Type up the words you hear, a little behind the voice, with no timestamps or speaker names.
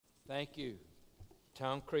Thank you,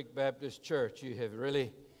 Town Creek Baptist Church. You have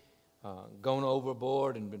really gone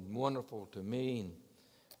overboard and been wonderful to me and,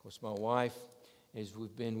 of course, my wife, as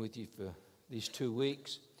we've been with you for these 2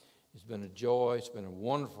 weeks. It's been a joy. It's been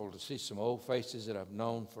wonderful to see some old faces that I've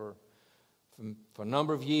known for a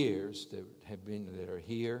number of years that are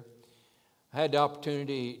here. I had the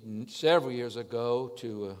opportunity several years ago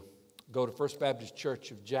to go to First Baptist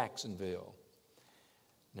Church of Jacksonville.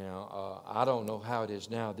 Now, I don't know how it is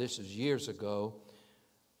now. This is years ago.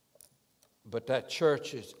 But that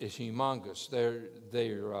church is humongous.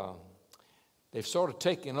 They've sort of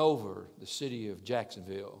taken over the city of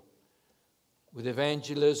Jacksonville with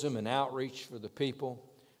evangelism and outreach for the people.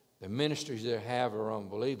 The ministries they have are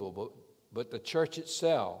unbelievable. But the church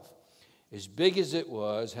itself, as big as it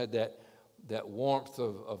was, had that warmth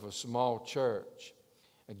of a small church.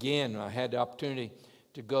 Again, I had the opportunity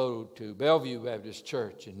to go to Bellevue Baptist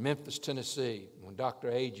Church in Memphis, Tennessee, when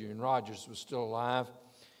Dr. Adrian Rogers was still alive,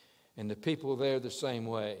 and the people there the same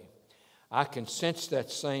way. I can sense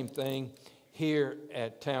that same thing here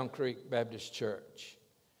at Town Creek Baptist Church.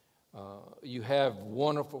 You have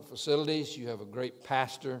wonderful facilities, you have a great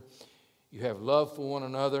pastor, you have love for one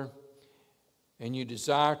another, and you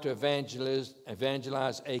desire to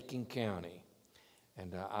evangelize Aiken County.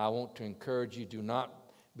 And I want to encourage you, do not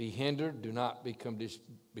be hindered, do not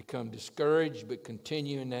become discouraged, but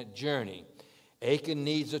continue in that journey. Aiken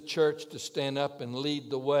needs a church to stand up and lead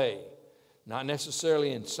the way, not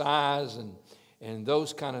necessarily in size and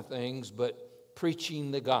those kind of things, but preaching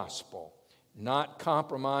the gospel, not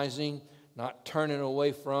compromising, not turning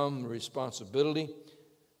away from responsibility,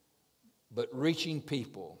 but reaching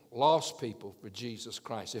people, lost people for Jesus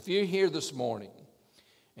Christ. If you're here this morning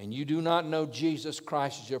and you do not know Jesus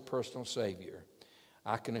Christ as your personal Savior,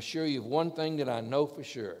 I can assure you of one thing that I know for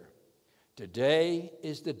sure. Today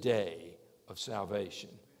is the day of salvation.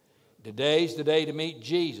 Today's the day to meet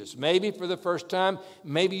Jesus. Maybe for the first time,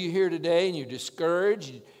 maybe you're here today and you're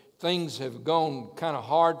discouraged. Things have gone kind of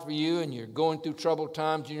hard for you and you're going through troubled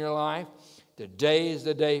times in your life. Today is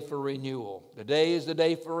the day for renewal. Today is the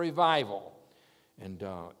day for revival. And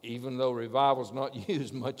even though revival is not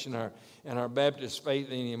used much in our Baptist faith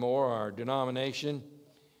anymore, our denomination,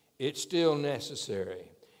 it's still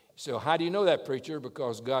necessary. So how do you know that, preacher?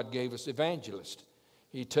 Because God gave us evangelists.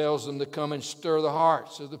 He tells them to come and stir the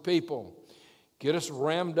hearts of the people. Get us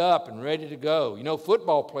rammed up and ready to go. You know,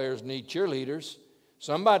 football players need cheerleaders.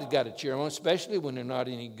 Somebody's got to cheer them on, especially when they're not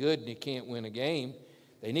any good and they can't win a game.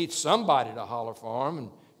 They need somebody to holler for them,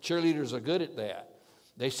 and cheerleaders are good at that.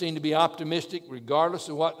 They seem to be optimistic regardless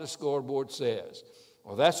of what the scoreboard says.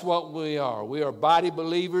 Well, that's what we are. We are body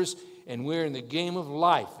believers, and we're in the game of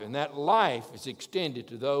life, and that life is extended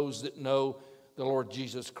to those that know the Lord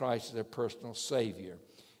Jesus Christ as their personal Savior.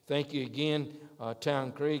 Thank you again,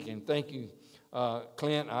 Town Creek, and thank you,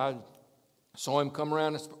 Clint. I saw him come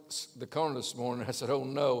around the corner this morning. I said, oh,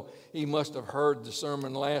 no, he must have heard the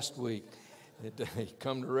sermon last week. That he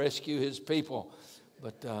come to rescue his people.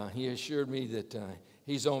 But he assured me that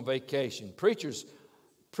he's on vacation. Preachers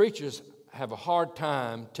have a hard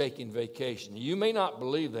time taking vacation. You may not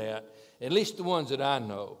believe that, at least the ones that I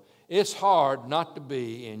know. It's hard not to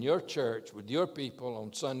be in your church with your people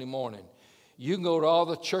on Sunday morning. You can go to all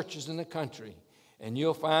the churches in the country, and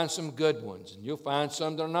you'll find some good ones, and you'll find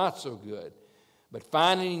some that are not so good. But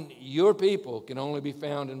finding your people can only be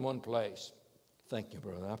found in one place. Thank you,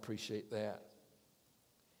 brother. I appreciate that.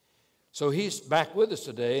 So he's back with us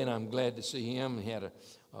today, and I'm glad to see him. He had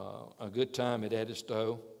a good time at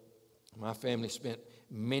Edisto. My family spent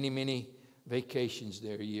many vacations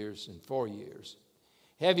there 4 years.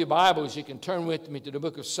 Have your Bibles, you can turn with me to the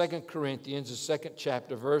book of 2 Corinthians, the second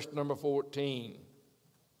chapter, verse number 14.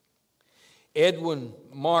 Edwin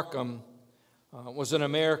Markham was an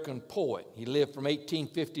American poet. He lived from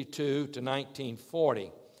 1852 to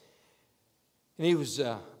 1940. And he was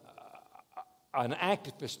an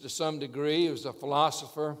activist to some degree. He was a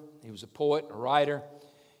philosopher. He was a poet, a writer.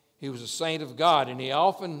 He was a saint of God, and he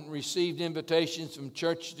often received invitations from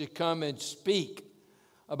churches to come and speak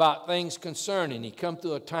about things concerning. He come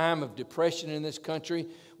through a time of depression in this country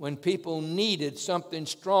when people needed something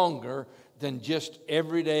stronger than just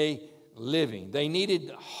everyday living. They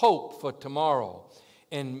needed hope for tomorrow.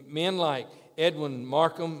 And men like Edwin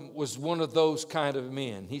Markham was one of those kind of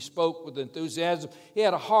men. He spoke with enthusiasm. He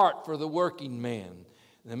had a heart for the working man,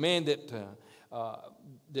 the man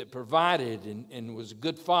that provided and was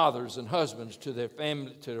good fathers and husbands to their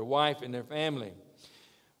family, to their wife and their family.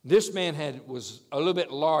 This man was a little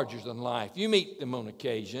bit larger than life. You meet them on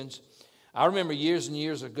occasions. I remember years and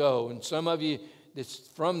years ago, and some of you that's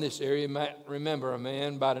from this area might remember a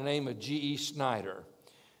man by the name of G.E. Snyder.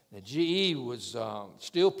 Now, G.E. was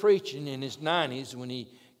still preaching in his 90s when he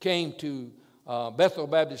came to Bethel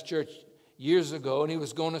Baptist Church years ago, and he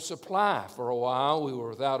was going to supply for a while. We were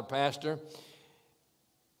without a pastor.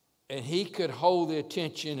 And he could hold the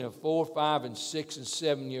attention of 4, 5, and 6, and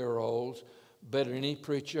 7-year-olds better than any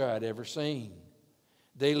preacher I'd ever seen.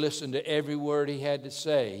 They listened to every word he had to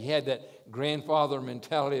say. He had that grandfather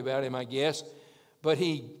mentality about him, I guess. But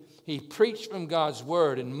he preached from God's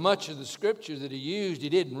word, and much of the scripture that he used, he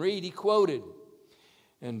didn't read, he quoted.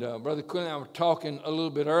 And Brother Quinn and I were talking a little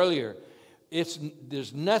bit earlier.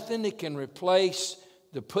 There's nothing that can replace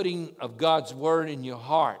the putting of God's word in your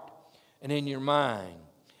heart and in your mind.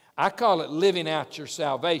 I call it living out your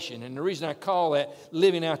salvation. And the reason I call that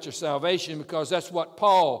living out your salvation, because that's what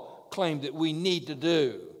Paul claimed that we need to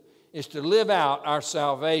do, is to live out our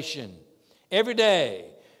salvation. Every day,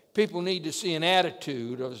 people need to see an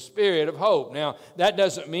attitude of a spirit of hope. Now, that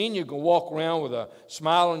doesn't mean you're going to walk around with a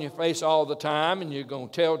smile on your face all the time and you're going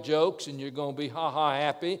to tell jokes and you're going to be ha-ha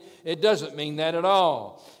happy. It doesn't mean that at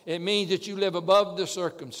all. It means that you live above the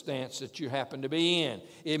circumstance that you happen to be in.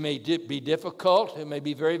 It may be difficult. It may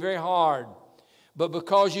be very, very hard. But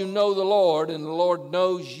because you know the Lord and the Lord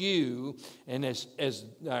knows you, and as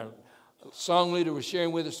our song leader was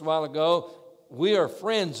sharing with us a while ago, we are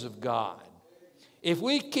friends of God. If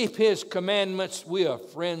we keep His commandments, we are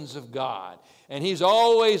friends of God. And He's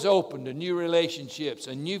always open to new relationships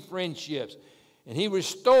and new friendships. And He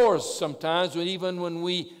restores sometimes even when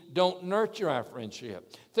we don't nurture our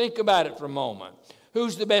friendship. Think about it for a moment.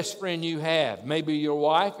 Who's the best friend you have? Maybe your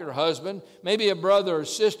wife, your husband, maybe a brother or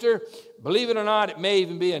sister. Believe it or not, it may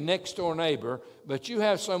even be a next-door neighbor, but you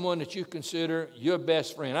have someone that you consider your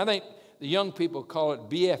best friend. I think the young people call it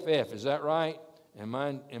BFF. Is that right? Am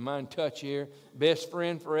I in touch here? Best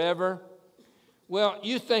friend forever? Well,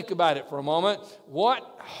 you think about it for a moment. What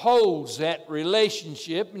holds that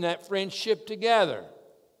relationship and that friendship together?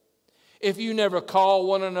 If you never call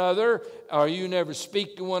one another, or you never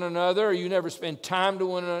speak to one another, or you never spend time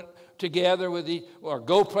together or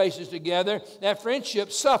go places together, that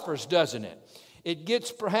friendship suffers, doesn't it? It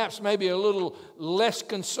gets perhaps maybe a little less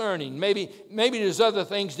concerning. Maybe there's other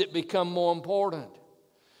things that become more important.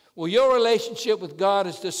 Well, your relationship with God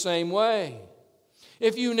is the same way.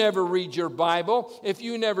 If you never read your Bible, if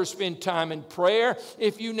you never spend time in prayer,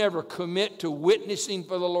 if you never commit to witnessing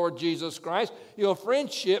for the Lord Jesus Christ, your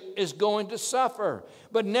friendship is going to suffer.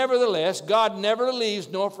 But nevertheless, God never leaves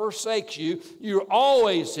nor forsakes you. You're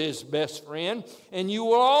always His best friend, and you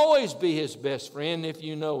will always be His best friend if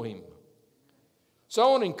you know Him. So I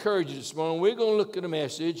want to encourage you this morning. We're going to look at a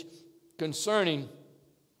message concerning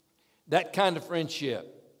that kind of friendship.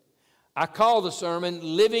 I call the sermon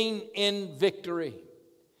Living in Victory.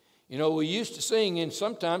 You know, we used to sing, and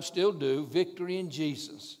sometimes still do, Victory in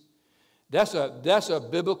Jesus. That's a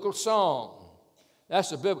biblical song.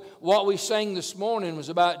 What we sang this morning was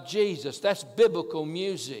about Jesus. That's biblical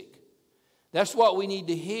music. That's what we need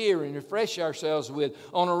to hear and refresh ourselves with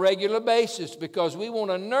on a regular basis, because we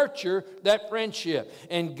want to nurture that friendship.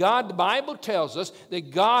 And God, the Bible tells us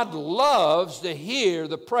that God loves to hear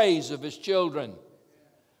the praise of His children.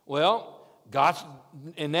 Well, God's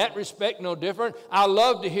in that respect no different. I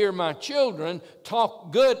love to hear my children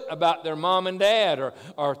talk good about their mom and dad,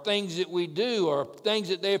 or things that we do, or things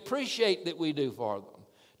that they appreciate that we do for them.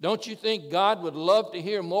 Don't you think God would love to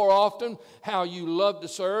hear more often how you love to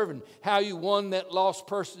serve, and how you won that lost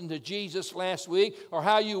person to Jesus last week, or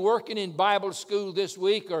how you working in Bible school this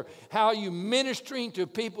week, or how you ministering to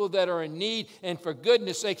people that are in need? And for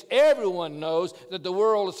goodness sakes, everyone knows that the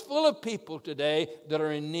world is full of people today that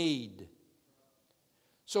are in need.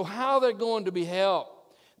 So how they're going to be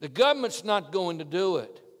helped? The government's not going to do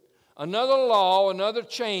it. Another law, another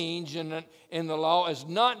change in the law is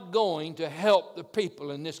not going to help the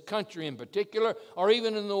people in this country in particular, or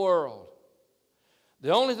even in the world.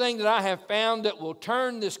 The only thing that I have found that will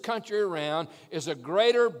turn this country around is a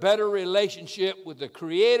greater, better relationship with the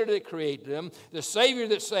Creator that created them, the Savior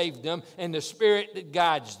that saved them, and the Spirit that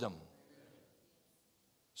guides them.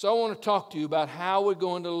 So I want to talk to you about how we're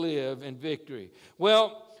going to live in victory.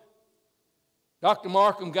 Well, Dr.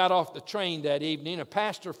 Markham got off the train that evening. A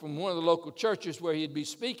pastor from one of the local churches where he'd be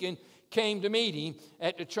speaking came to meet him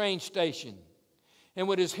at the train station. And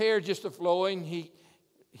with his hair just a-flowing, he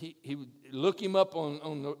would look him up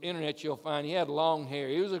on the internet, you'll find he had long hair.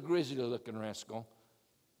 He was a grizzly-looking rascal.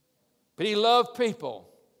 But he loved people.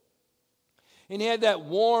 And he had that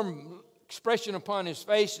warm expression upon his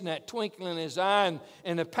face and that twinkle in his eye.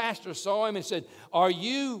 And the pastor saw him and said, "Are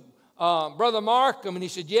you Brother Markham?" And he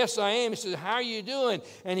said, "Yes, I am." He said, "How are you doing?"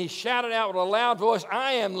 And he shouted out with a loud voice,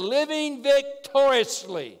 "I am living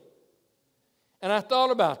victoriously." And I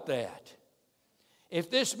thought about that. If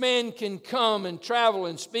this man can come and travel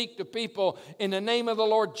and speak to people in the name of the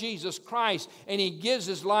Lord Jesus Christ, and he gives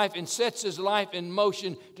his life and sets his life in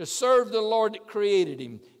motion to serve the Lord that created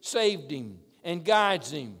him, saved him, and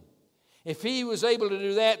guides him. If he was able to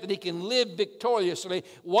do that he can live victoriously,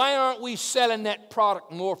 why aren't we selling that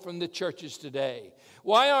product more from the churches today?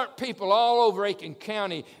 Why aren't people all over Aiken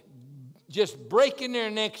County just breaking their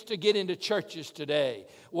necks to get into churches today?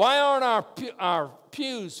 Why aren't our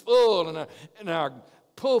pews full and our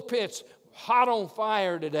pulpits hot on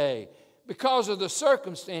fire today? Because of the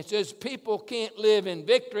circumstances, people can't live in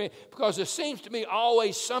victory because there seems to be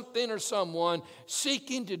always something or someone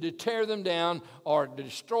seeking to tear them down or to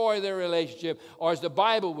destroy their relationship, or as the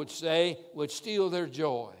Bible would say, would steal their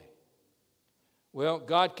joy. Well,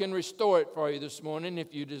 God can restore it for you this morning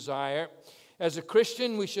if you desire. As a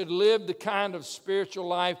Christian, we should live the kind of spiritual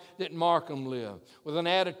life that Markham lived, with an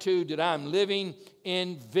attitude that I'm living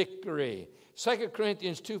in victory. 2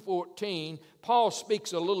 Corinthians 2:14, Paul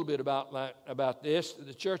speaks a little bit about this to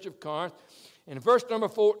the church of Corinth. In verse number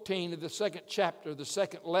 14 of the second chapter, the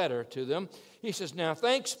second letter to them, he says, "Now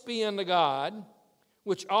thanks be unto God,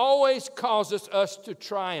 which always causeth us to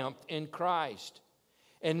triumph in Christ,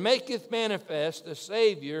 and maketh manifest the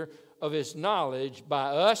Savior of his knowledge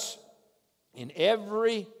by us in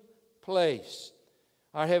every place."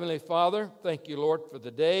 Our Heavenly Father, thank you, Lord, for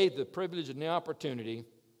the day, the privilege, and the opportunity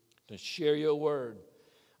to share your word.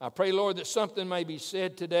 I pray, Lord, that something may be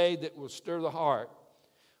said today that will stir the heart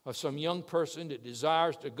of some young person that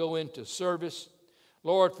desires to go into service.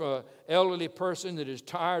 Lord, for an elderly person that is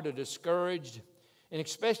tired or discouraged, and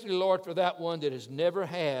especially, Lord, for that one that has never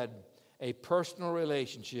had a personal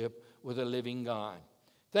relationship with a living God.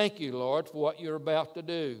 Thank you, Lord, for what you're about to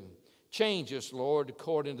do. Change us, Lord,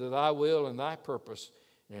 according to thy will and thy purpose.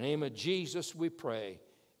 In the name of Jesus we pray.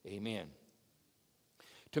 Amen.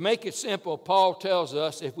 To make it simple, Paul tells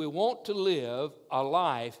us if we want to live a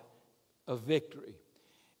life of victory,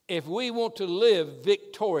 if we want to live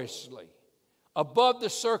victoriously above the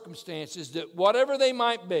circumstances, that whatever they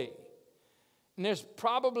might be, and there's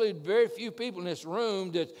probably very few people in this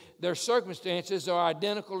room that their circumstances are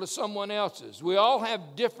identical to someone else's. We all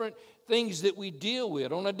have different things that we deal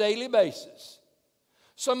with on a daily basis.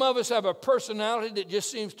 Some of us have a personality that just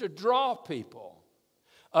seems to draw people.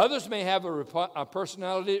 Others may have a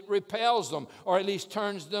personality that repels them or at least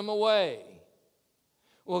turns them away.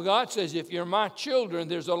 Well, God says, if you're my children,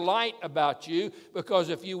 there's a light about you, because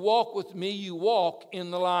if you walk with me, you walk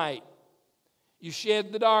in the light. You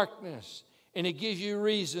shed the darkness, and it gives you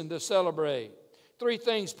reason to celebrate. 3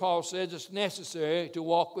 things, Paul says, is necessary to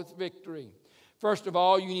walk with victory. First of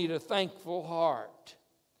all, you need a thankful heart.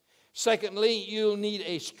 Secondly, you'll need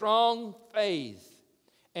a strong faith.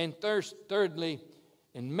 And thirdly,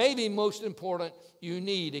 and maybe most important, you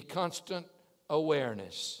need a constant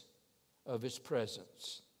awareness of his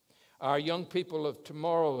presence. Our young people of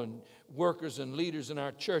tomorrow and workers and leaders in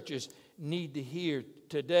our churches need to hear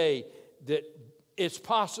today that it's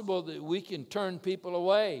possible that we can turn people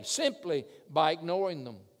away simply by ignoring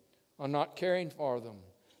them or not caring for them,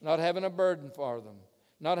 not having a burden for them,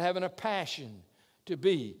 not having a passion to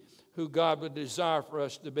be who God would desire for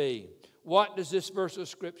us to be. What does this verse of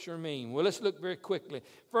Scripture mean? Well, let's look very quickly.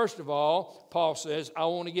 First of all, Paul says, I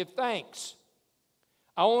want to give thanks.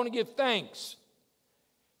 I want to give thanks.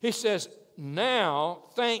 He says, now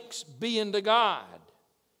thanks be unto God.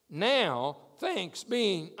 Now thanks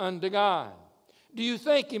be unto God. Do you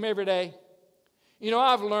thank Him every day? You know,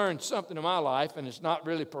 I've learned something in my life, and it's not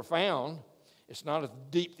really profound. It's not a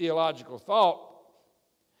deep theological thought.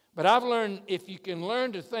 But I've learned if you can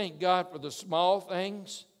learn to thank God for the small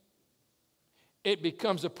things, it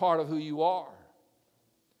becomes a part of who you are.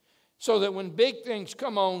 So that when big things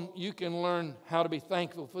come on, you can learn how to be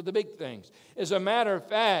thankful for the big things. As a matter of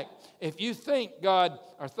fact, if you thank God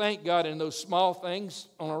in those small things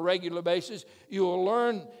on a regular basis, you will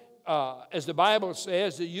learn, as the Bible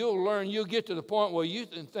says, that you'll get to the point where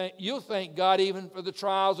you'll thank God even for the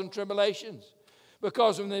trials and tribulations.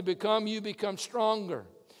 Because when they become, you become stronger.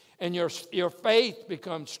 And your faith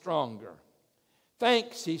becomes stronger.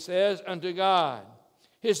 Thanks, he says, unto God.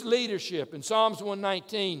 His leadership. In Psalms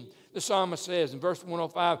 119, the psalmist says in verse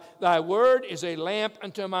 105, Thy word is a lamp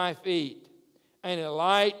unto my feet and a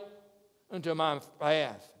light unto my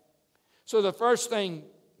path. So the first thing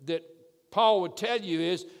that Paul would tell you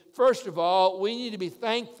is, first of all, we need to be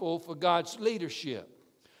thankful for God's leadership.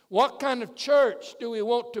 What kind of church do we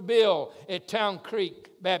want to build at Town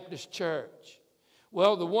Creek Baptist Church?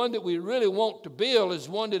 Well, the one that we really want to build is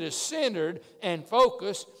one that is centered and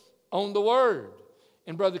focused on the Word.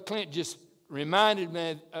 And Brother Clint just reminded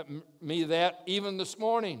me that even this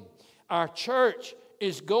morning. Our church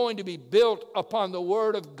is going to be built upon the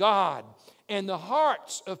Word of God and the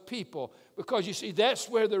hearts of people, because you see, that's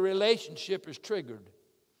where the relationship is triggered.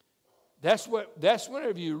 That's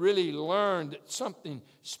whenever you really learn that something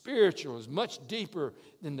spiritual is much deeper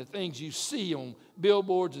than the things you see on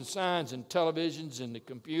billboards and signs and televisions and the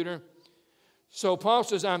computer. So Paul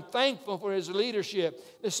says, I'm thankful for his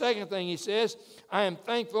leadership. The second thing he says, I am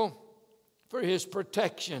thankful for his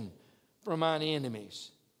protection from mine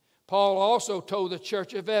enemies. Paul also told the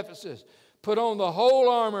church of Ephesus, put on the whole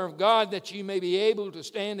armor of God that you may be able to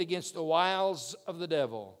stand against the wiles of the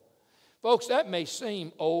devil. Folks, that may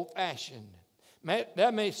seem old-fashioned.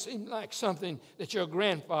 That may seem like something that your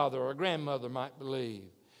grandfather or grandmother might believe.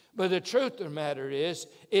 But the truth of the matter is,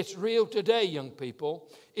 it's real today, young people.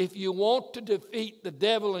 If you want to defeat the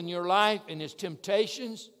devil in your life and his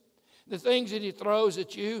temptations, the things that he throws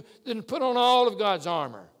at you, then put on all of God's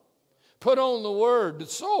armor. Put on the word, the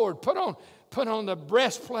sword. Put on the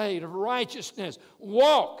breastplate of righteousness.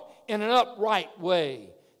 Walk in an upright way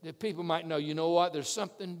that people might know, you know what, there's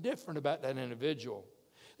something different about that individual.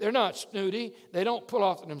 They're not snooty. They don't pull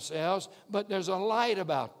off themselves, but there's a light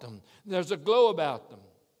about them. There's a glow about them.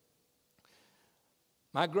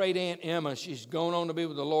 My great aunt Emma, she's going on to be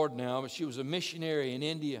with the Lord now, but she was a missionary in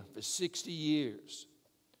India for 60 years.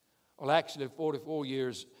 Well, actually 44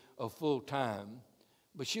 years of full time.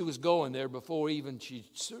 But she was going there before even she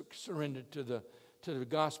surrendered to the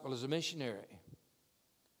gospel as a missionary.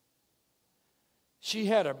 She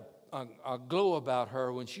had a glow about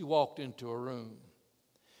her when she walked into a room.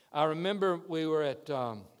 I remember we were at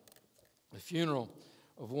a funeral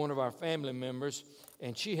of one of our family members,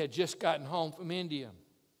 and she had just gotten home from India.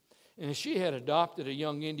 And she had adopted a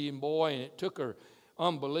young Indian boy, and it took her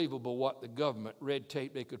unbelievable what the government, red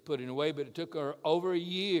tape they could put in a way, but it took her over a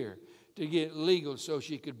year to get legal so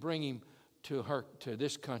she could bring him to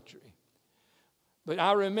this country. But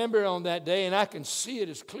I remember on that day, and I can see it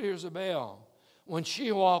as clear as a bell, when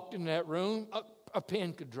she walked in that room, a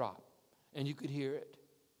pin could drop, and you could hear it.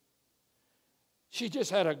 She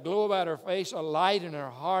just had a glow about her face, a light in her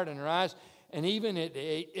heart and her eyes, and even at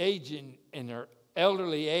the age in her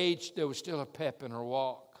elderly age, there was still a pep in her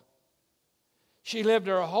walk. She lived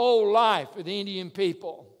her whole life with the Indian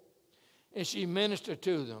people, and she ministered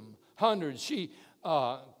to them. Hundreds. She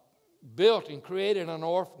built and created an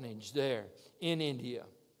orphanage there in India,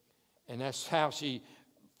 and that's how she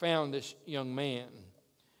found this young man.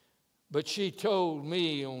 But she told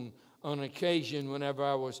me on occasion, whenever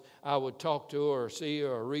I would talk to her or see her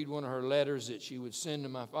or read one of her letters that she would send to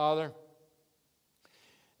my father,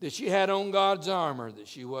 that she had on God's armor, that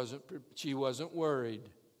she wasn't worried.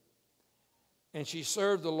 And she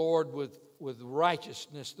served the Lord with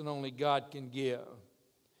righteousness that only God can give.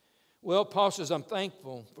 Well, Paul says, I'm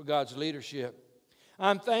thankful for God's leadership.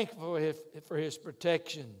 I'm thankful for his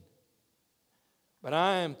protection. But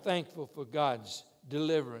I am thankful for God's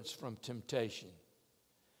deliverance from temptation.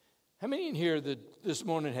 How many in here that this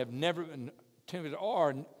morning have never been tempted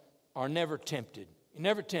or are never tempted? You're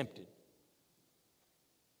never tempted.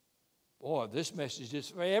 Boy, this message is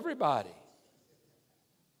for everybody.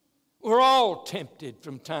 We're all tempted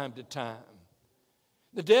from time to time.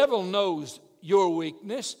 The devil knows your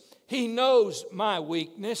weakness. He knows my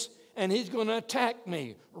weakness, and he's going to attack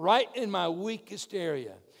me right in my weakest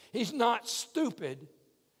area. He's not stupid.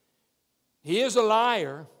 He is a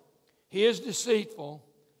liar. He is deceitful.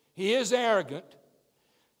 He is arrogant.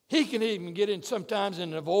 He can even get in sometimes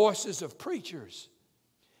in the voices of preachers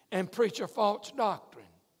and preach a false doctrine.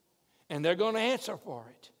 And they're going to answer for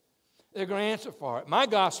it. They're going to answer for it. My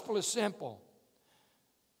gospel is simple.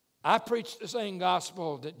 I preach the same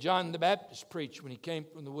gospel that John the Baptist preached when he came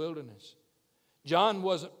from the wilderness. John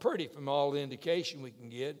wasn't pretty from all the indication we can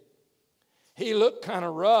get. He looked kind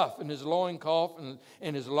of rough in his loincloth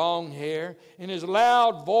and his long hair and his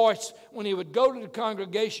loud voice. When he would go to the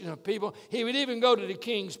congregation of people, he would even go to the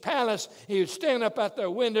king's palace. He would stand up at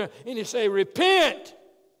their window and he'd say, repent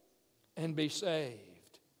and be saved.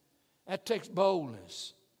 That takes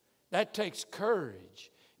boldness. That takes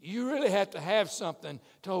courage. You really have to have something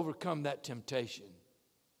to overcome that temptation.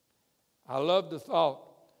 I love the thought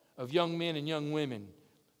of young men and young women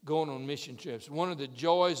going on mission trips. One of the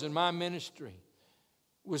joys in my ministry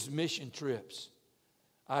was mission trips.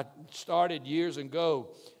 I started years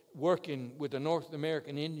ago working with the North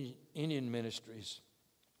American Indian Ministries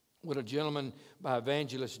with a gentleman by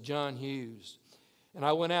evangelist John Hughes. And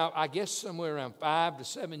I went out, I guess somewhere around 5 to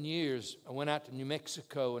 7 years, I went out to New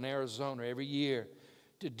Mexico and Arizona every year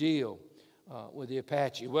to deal with the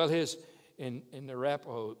Apache. Well, in the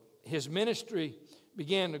Arapaho, his ministry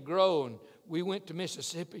began to grow, and we went to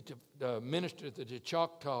Mississippi to minister to the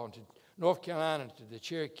Choctaw, and to North Carolina, to the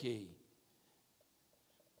Cherokee.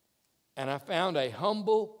 And I found a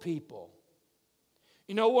humble people.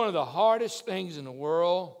 You know, one of the hardest things in the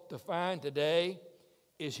world to find today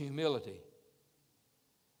is humility.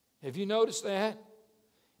 Have you noticed that?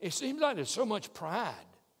 It seems like there's so much pride,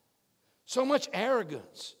 so much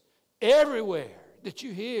arrogance everywhere that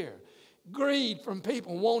you hear. Greed from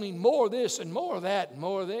people wanting more of this and more of that and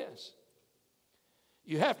more of this.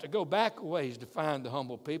 You have to go back a ways to find the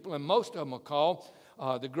humble people, and most of them are called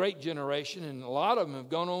the great generation, and a lot of them have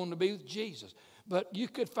gone on to be with Jesus. But you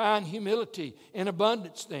could find humility in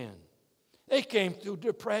abundance then. They came through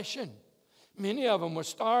depression. Many of them were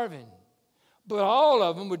starving. But all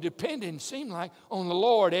of them were dependent, it seemed like, on the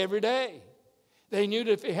Lord every day. They knew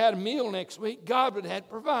that if they had a meal next week, God would have to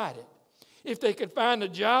provide it. If they could find a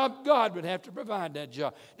job, God would have to provide that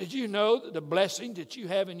job. Did you know that the blessing that you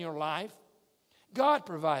have in your life, God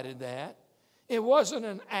provided that? It wasn't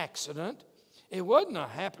an accident. It wasn't a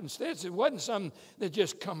happenstance. It wasn't something that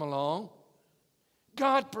just come along.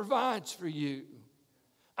 God provides for you.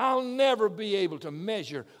 I'll never be able to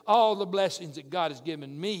measure all the blessings that God has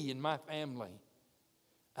given me and my family.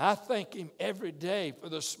 I thank Him every day for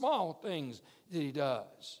the small things that He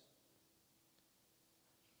does.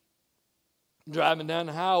 Driving down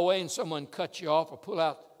the highway and someone cuts you off or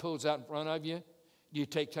pulls out in front of you, do you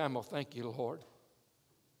take time? Oh, thank you, Lord.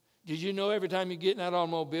 Did you know every time you get in that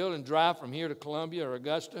automobile and drive from here to Columbia or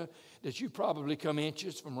Augusta that you probably come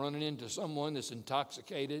inches from running into someone that's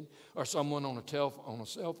intoxicated or someone on a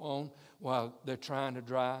cell phone while they're trying to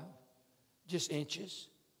drive? Just inches.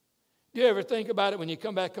 Do you ever think about it when you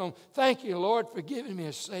come back home? Thank you, Lord, for giving me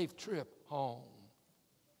a safe trip home.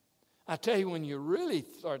 I tell you, when you really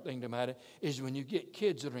start thinking about it is when you get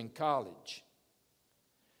kids that are in college.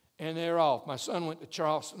 And they're off. My son went to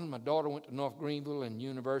Charleston. My daughter went to North Greenville and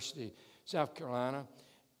University, South Carolina.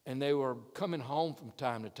 And they were coming home from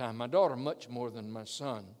time to time. My daughter much more than my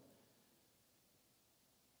son.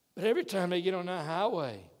 But every time they get on that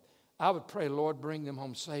highway, I would pray, Lord, bring them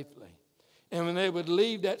home safely. And when they would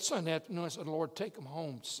leave that Sunday afternoon, I said, Lord, take them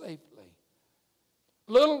home safely.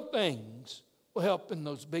 Little things will help in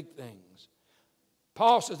those big things.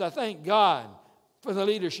 Paul says, I thank God for the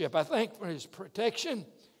leadership. I thank for His protection.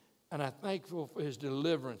 And I'm thankful for His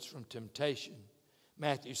deliverance from temptation.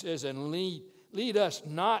 Matthew says, and lead us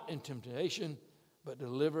not in temptation, but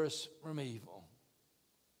deliver us from evil.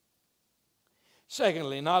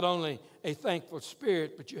 Secondly, not only a thankful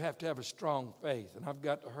spirit, but you have to have a strong faith. And I've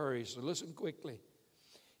got to hurry, so listen quickly.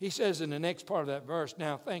 He says in the next part of that verse,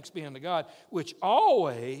 now thanks be unto God, which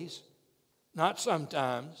always, not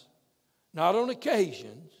sometimes, not on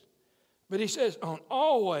occasions, but he says, on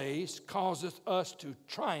always causeth us to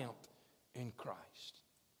triumph in Christ.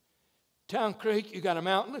 Town Creek, you got a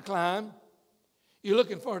mountain to climb. You're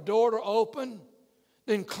looking for a door to open.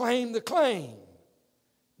 Then claim the claim.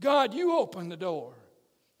 God, you open the door.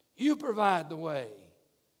 You provide the way.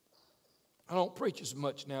 I don't preach as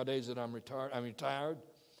much nowadays that I'm retired.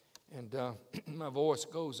 And my voice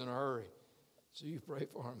goes in a hurry. So you pray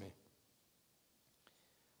for me.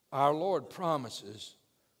 Our Lord promises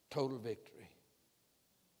total victory.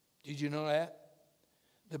 Did you know that?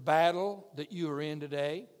 The battle that you are in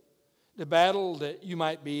today, the battle that you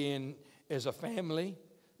might be in as a family,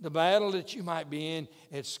 the battle that you might be in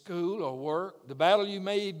at school or work, the battle you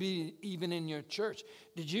may be even in your church.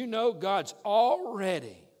 Did you know God's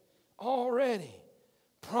already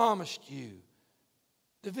promised you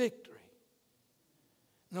the victory?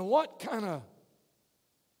 Now, what kind of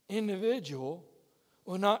individual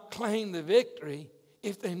will not claim the victory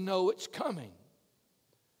if they know it's coming?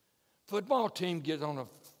 Football team gets on a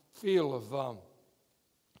field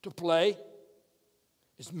to play.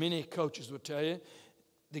 As many coaches will tell you,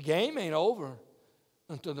 the game ain't over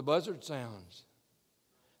until the buzzard sounds.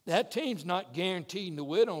 That team's not guaranteed to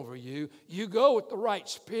win over you. You go with the right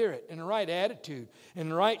spirit and the right attitude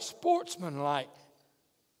and the right sportsmanlike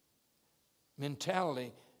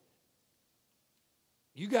mentality.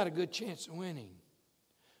 You got a good chance of winning.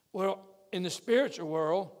 Well, in the spiritual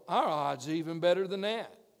world, our odds are even better than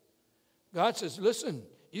that. God says, listen,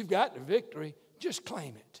 you've got the victory, just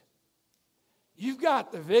claim it. You've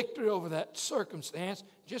got the victory over that circumstance,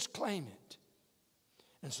 just claim it.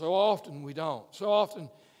 And so often we don't. So often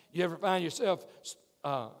you ever find yourself,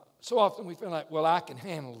 so often we feel like, well, I can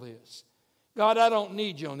handle this. God, I don't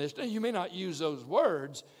need you on this. Now, you may not use those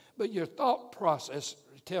words, but your thought process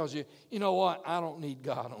tells you, you know what, I don't need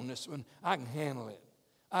God on this one. I can handle it.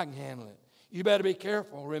 I can handle it. You better be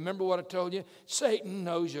careful. Remember what I told you? Satan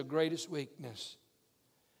knows your greatest weakness.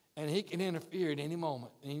 And he can interfere at any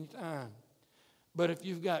moment, any time. But if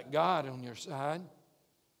you've got God on your side,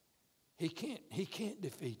 He can't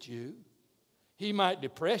defeat you. He might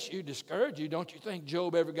depress you, discourage you. Don't you think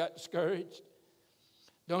Job ever got discouraged?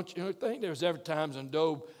 Don't you think there was ever times when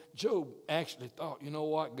Job actually thought, you know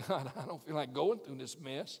what, God, I don't feel like going through this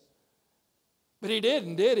mess. But he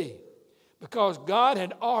didn't, did he? Because God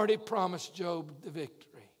had already promised Job the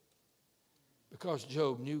victory. Because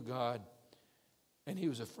Job knew God and he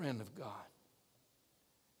was a friend of God.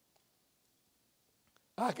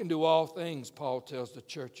 I can do all things, Paul tells the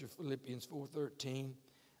church of Philippians 4:13.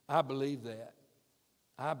 I believe that.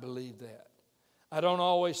 I believe that. I don't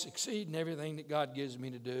always succeed in everything that God gives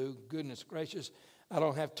me to do. Goodness gracious, I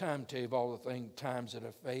don't have time to tell you of all the times that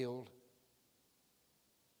I've failed.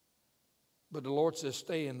 But the Lord says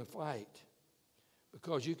stay in the fight,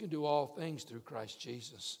 because you can do all things through Christ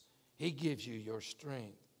Jesus. He gives you your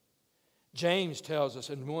strength. James tells us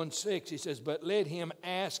in 1:6, he says, but let him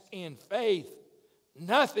ask in faith,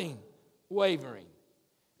 nothing wavering.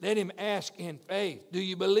 Let him ask in faith. Do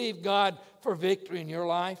you believe God for victory in your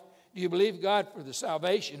life? Do you believe God for the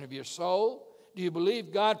salvation of your soul? Do you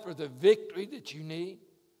believe God for the victory that you need?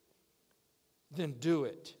 Then do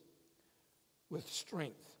it with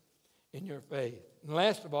strength in your faith. And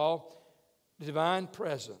last of all, the divine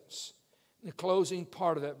presence. In the closing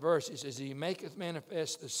part of that verse, it says, He maketh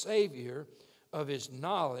manifest the Savior of His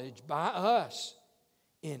knowledge by us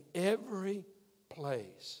in every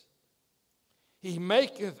place. He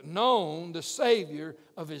maketh known the Savior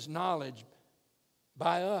of His knowledge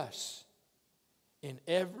by us in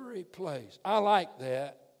every place. I like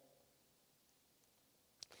that.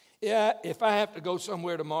 Yeah, if I have to go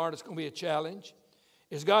somewhere tomorrow, it's going to be a challenge.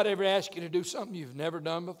 Has God ever asked you to do something you've never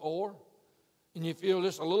done before and you feel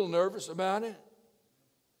just a little nervous about it?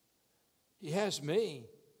 He has me.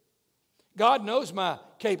 God knows my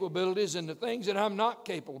capabilities and the things that I'm not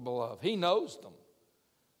capable of. He knows them.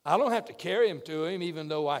 I don't have to carry them to Him, even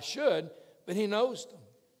though I should, but He knows them.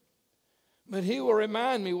 But He will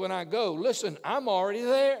remind me when I go, listen, I'm already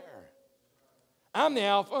there. I'm the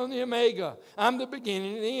Alpha and the Omega. I'm the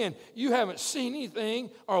beginning and the end. You haven't seen anything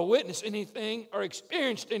or witnessed anything or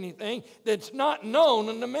experienced anything that's not known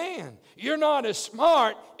unto man. You're not as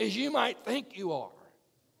smart as you might think you are.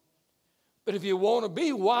 But if you want to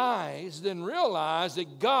be wise, then realize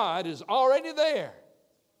that God is already there.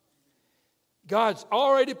 God's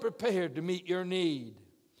already prepared to meet your need.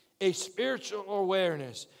 A spiritual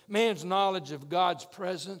awareness. Man's knowledge of God's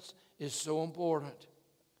presence is so important.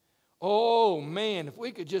 Oh, man, if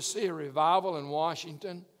we could just see a revival in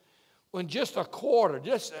Washington, when just a quarter,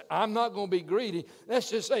 I'm not going to be greedy,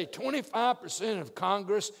 let's just say 25% of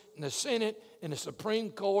Congress and the Senate and the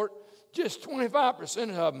Supreme Court, just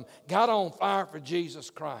 25% of them got on fire for Jesus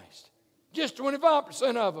Christ. Just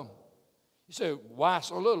 25% of them. You say, why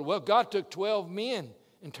so little? Well, God took 12 men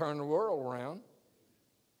and turned the world around.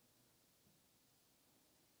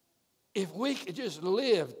 If we could just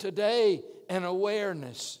live today in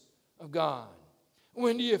awareness of God.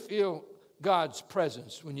 When do you feel God's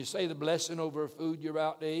presence? When you say the blessing over food you're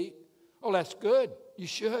about to eat? Oh, that's good. You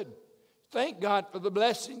should. Thank God for the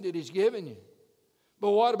blessing that He's given you. But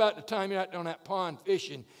what about the time you're out on that pond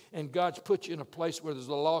fishing and God's put you in a place where there's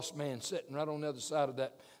a lost man sitting right on the other side of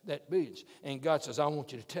that beach, and God says, I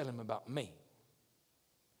want you to tell him about me.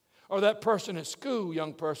 Or that person at school,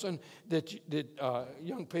 young person,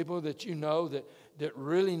 young people that you know that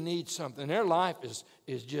really need something. Their life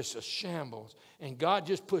is just a shambles. And God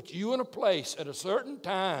just puts you in a place at a certain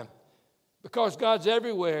time because God's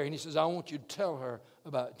everywhere. And He says, I want you to tell her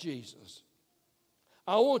about Jesus.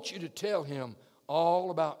 I want you to tell him all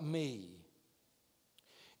about me.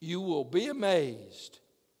 You will be amazed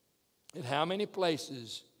at how many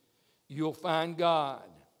places you'll find God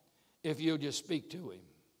if you'll just speak to Him.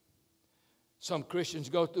 Some Christians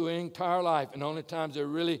go through an entire life, and the only times they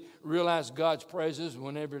really realize God's presence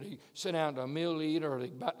whenever they sit down to a meal to eat or they're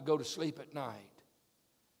about to go to sleep at night.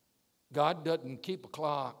 God doesn't keep a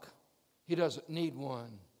clock. He doesn't need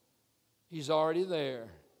one. He's already there,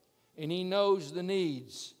 and He knows the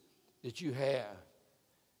needs that you have.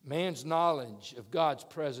 Man's knowledge of God's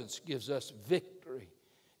presence gives us victory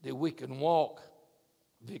that we can walk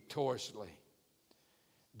victoriously.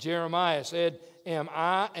 Jeremiah said, am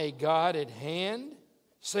I a God at hand,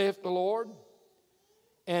 saith the Lord,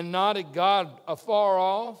 and not a God afar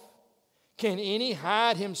off? Can any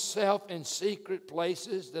hide himself in secret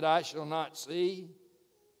places that I shall not see,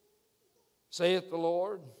 saith the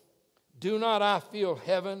Lord? Do not I feel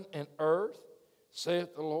heaven and earth,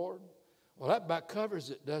 saith the Lord? Well, that about covers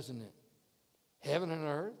it, doesn't it? Heaven and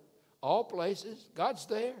earth, all places, God's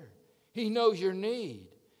there. He knows your need.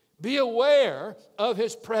 Be aware of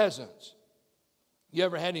His presence. You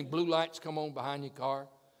ever had any blue lights come on behind your car?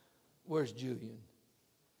 Where's Julian?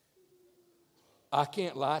 I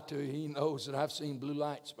can't lie to you. He knows that I've seen blue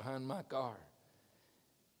lights behind my car.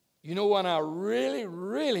 You know when I really,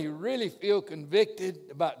 really, really feel convicted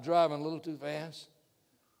about driving a little too fast?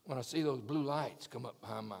 When I see those blue lights come up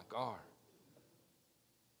behind my car.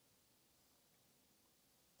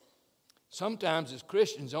 Sometimes as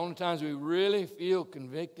Christians, the only times we really feel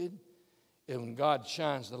convicted is when God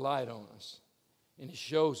shines the light on us. And He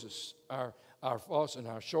shows us our faults and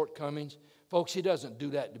our shortcomings. Folks, He doesn't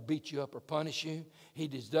do that to beat you up or punish you. He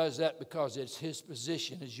just does that because it's His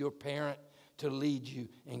position as your parent to lead you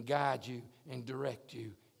and guide you and direct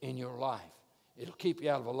you in your life. It'll keep you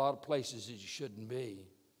out of a lot of places that you shouldn't be.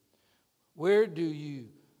 Where do you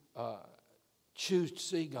choose to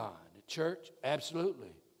see God? At church?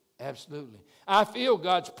 Absolutely. Absolutely. I feel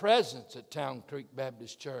God's presence at Town Creek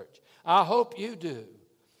Baptist Church. I hope you do.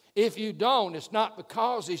 If you don't, it's not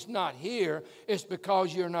because He's not here. It's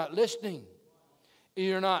because you're not listening.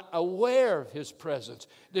 You're not aware of His presence.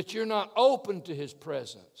 That you're not open to His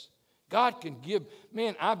presence. God can give.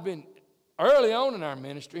 Man, I've been early on in our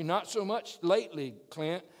ministry, not so much lately,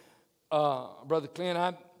 Clint, Brother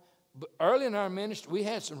Clint. Early in our ministry, we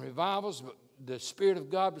had some revivals, but the Spirit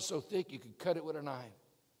of God was so thick you could cut it with a knife.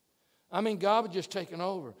 I mean, God was just taking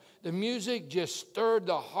over. The music just stirred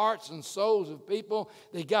the hearts and souls of people.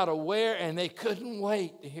 They got aware and they couldn't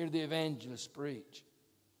wait to hear the evangelist preach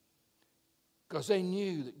because they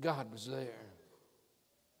knew that God was there.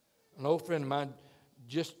 An old friend of mine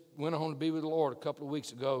just went home to be with the Lord a couple of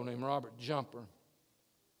weeks ago named Robert Jumper.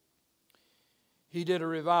 He did a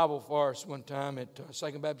revival for us one time at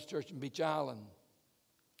Second Baptist Church in Beach Island.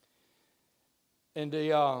 And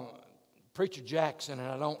the preacher Jackson, and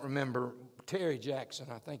I don't remember, Terry Jackson,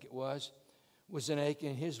 I think it was in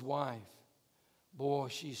Aiken. His wife, boy,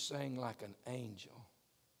 she sang like an angel.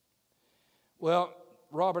 Well,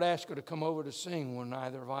 Robert asked her to come over to sing one night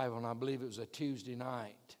of the revival, and I believe it was a Tuesday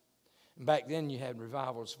night. And back then you had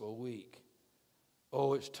revivals for a week.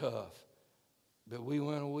 Oh, it's tough. But we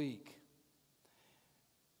went a week.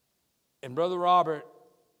 And Brother Robert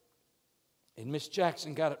and Miss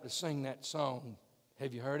Jackson got up to sing that song.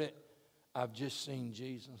 Have you heard it? I've just seen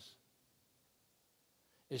Jesus.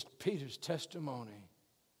 It's Peter's testimony.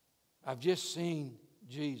 I've just seen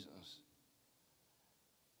Jesus.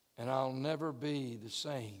 And I'll never be the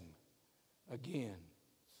same again.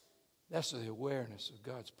 That's the awareness of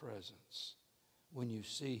God's presence when you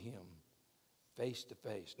see Him face to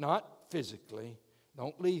face. Not physically.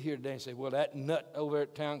 Don't leave here today and say, well, that nut over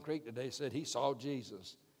at Town Creek today said he saw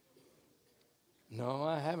Jesus. No,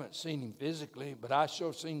 I haven't seen Him physically, but I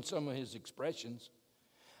sure seen some of His expressions.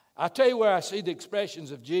 I tell you where I see the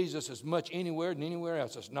expressions of Jesus as much anywhere than anywhere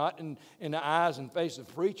else. It's not in the eyes and face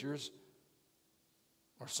of preachers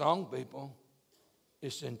or song people.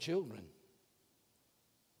 It's in children.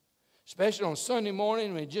 Especially on Sunday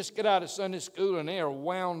morning when they just get out of Sunday school and they are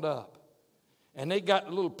wound up. And they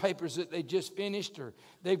got little papers that they just finished or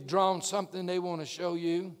they've drawn something they want to show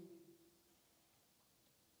you.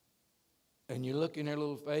 And you look in their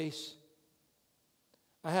little face.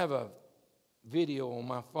 I have a video on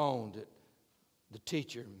my phone that the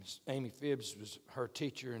teacher, Miss Amy Phibbs, was her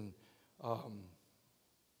teacher in, I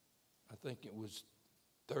think it was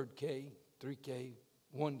 3rd K, 3K,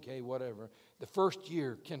 1K, whatever. The first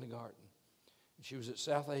year of kindergarten. She was at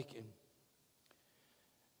South Aiken.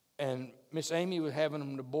 And Miss Amy was having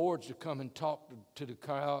them the boards to come and talk to the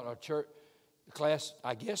crowd or church, the class,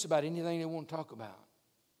 I guess, about anything they want to talk about.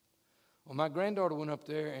 Well, my granddaughter went up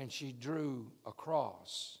there and she drew a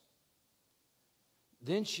cross.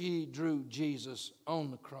 Then she drew Jesus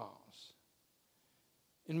on the cross.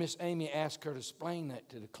 And Miss Amy asked her to explain that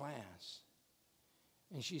to the class.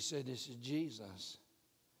 And she said, this is Jesus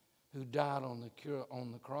who died on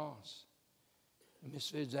the cross. And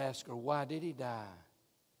Miss Phibbs asked her, why did He die?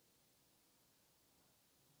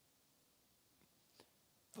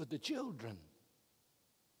 For the children.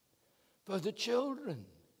 For the children.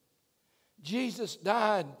 Jesus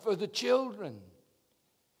died for the children.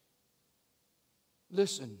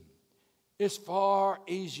 Listen, it's far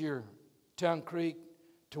easier, Town Creek,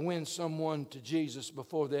 to win someone to Jesus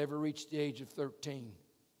before they ever reach the age of 13.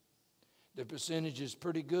 The percentage is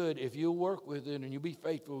pretty good. If you'll work with it and you'll be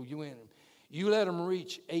faithful, you win them. You let them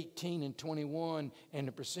reach 18 and 21 and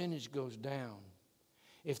the percentage goes down.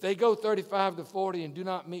 If they go 35 to 40 and do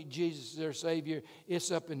not meet Jesus as their Savior,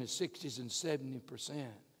 it's up in the 60s and 70%.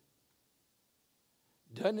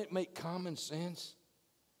 Doesn't it make common sense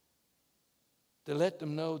to let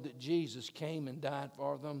them know that Jesus came and died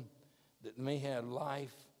for them, that they may have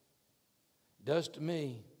life? It does to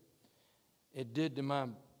me. it did to my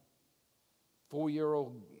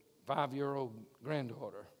 4-year-old, 5-year-old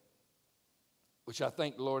granddaughter, which I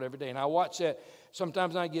thank the Lord every day. And I watch that.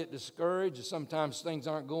 Sometimes I get discouraged, and sometimes things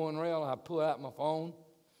aren't going well. I pull out my phone.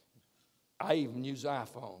 I even use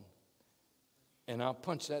iPhone. And I'll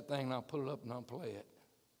punch that thing, and I'll pull it up, and I'll play it.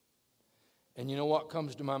 And you know what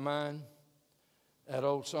comes to my mind? That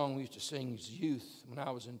old song we used to sing as youth when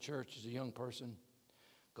I was in church as a young person.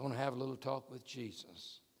 Going to have a little talk with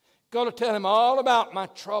Jesus. Going to tell him all about my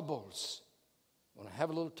troubles. Going to have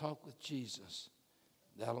a little talk with Jesus.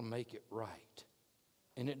 That'll make it right.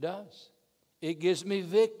 And it does. It gives me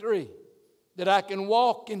victory. That I can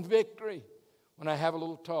walk in victory when I have a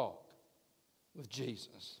little talk with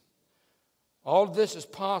Jesus. All of this is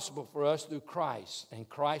possible for us through Christ and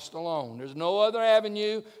Christ alone. There's no other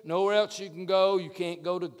avenue, nowhere else you can go. You can't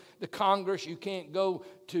go to the Congress. You can't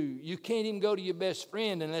even go to your best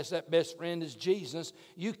friend unless that best friend is Jesus.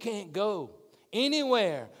 You can't go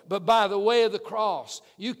anywhere but by the way of the cross.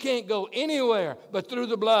 You can't go anywhere but through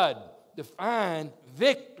the blood to find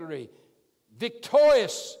victory,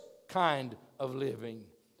 victorious kind of living.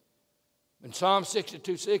 In Psalm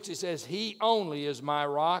 62:6, it says, He only is my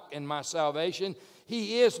rock and my salvation.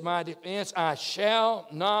 He is my defense. I shall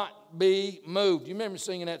not be moved. You remember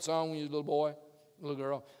singing that song when you were a little boy, little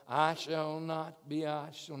girl? I shall not be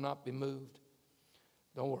moved.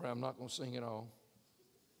 Don't worry, I'm not going to sing it all.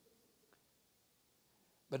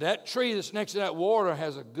 But that tree that's next to that water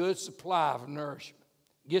has a good supply of nourishment.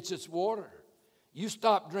 Gets its water. You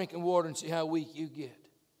stop drinking water and see how weak you get.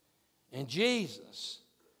 And Jesus,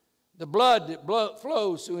 the blood that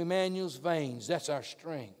flows through Emmanuel's veins, that's our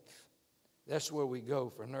strength. That's where we go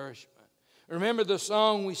for nourishment. Remember the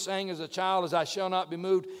song we sang as a child, as I shall not be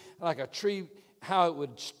moved, like a tree, how it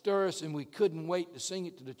would stir us, and we couldn't wait to sing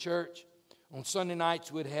it to the church. On Sunday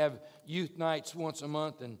nights, we'd have youth nights once a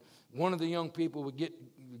month, and one of the young people would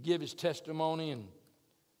give his testimony, and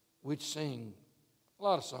we'd sing a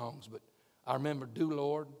lot of songs, but I remember Do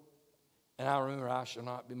Lord, and I remember I Shall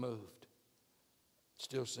Not Be Moved.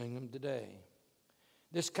 Still sing them today.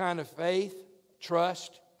 This kind of faith,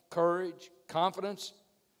 trust, courage, confidence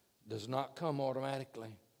does not come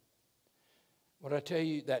automatically. What I tell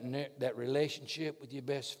you, that relationship with your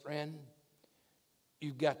best friend,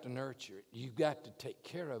 you've got to nurture it. You've got to take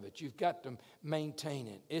care of it. You've got to maintain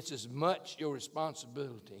it. It's as much your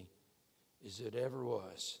responsibility as it ever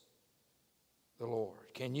was the Lord.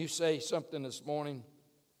 Can you say something this morning?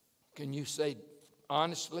 Can you say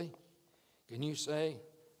honestly? Can you say,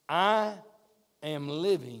 I am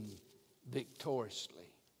living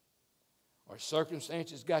victoriously? Or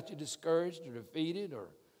circumstances got you discouraged or defeated, or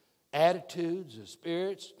attitudes or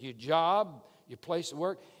spirits, your job, your place of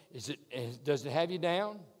work, does it have you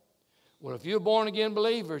down? Well, if you're a born-again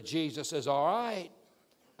believer, Jesus says, all right,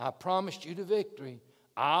 I promised you the victory.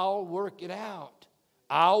 I'll work it out.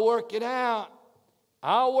 I'll work it out.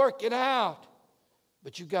 I'll work it out.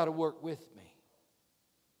 But you've got to work with me.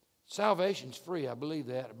 Salvation's free. I believe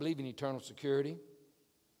that. I believe in eternal security.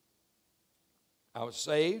 I was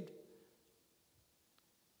saved.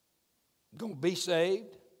 Going to be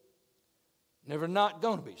saved. Never not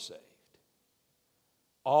going to be saved.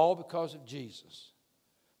 All because of Jesus.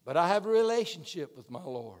 But I have a relationship with my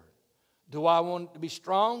Lord. Do I want it to be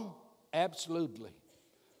strong? Absolutely.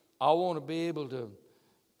 I want to be able to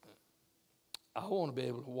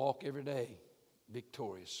walk every day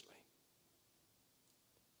victoriously.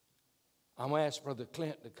 I'm going to ask Brother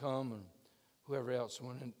Clint to come and whoever else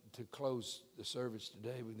wanted to close the service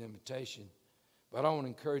today with an invitation. But I want to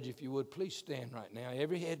encourage you, if you would, please stand right now.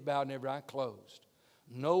 Every head bowed and every eye closed.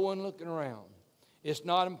 No one looking around. It's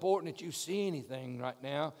not important that you see anything right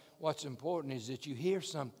now. What's important is that you hear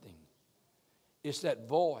something. It's that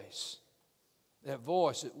voice that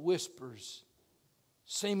whispers,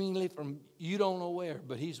 seemingly from you don't know where,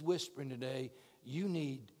 but he's whispering today, you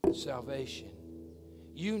need salvation.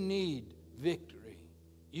 You need victory.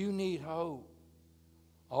 You need hope.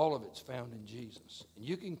 All of it's found in Jesus. And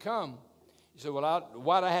you can come. You say, well,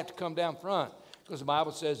 why do I have to come down front? Because the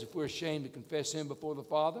Bible says if we're ashamed to confess him before the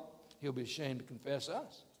Father, he'll be ashamed to confess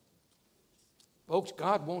us. Folks,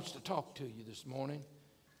 God wants to talk to you this morning.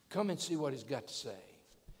 Come and see what he's got to say.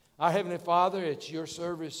 Our Heavenly Father, it's your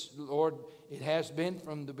service, Lord. It has been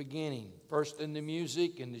from the beginning. First in the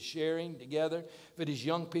music and the sharing together. For these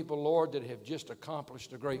young people, Lord, that have just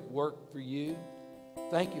accomplished a great work for you.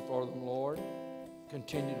 Thank you for them, Lord.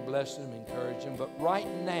 Continue to bless them, encourage them. But right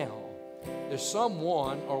now, there's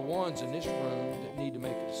someone or ones in this room that need to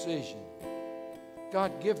make a decision.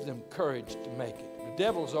 God, give them courage to make it. The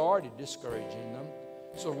devil's already discouraging them.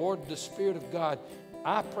 So, Lord, the Spirit of God,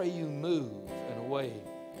 I pray you move in a way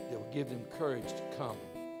that will give them courage to come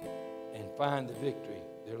and find the victory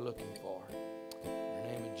they're looking for. In the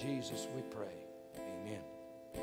name of Jesus, we pray.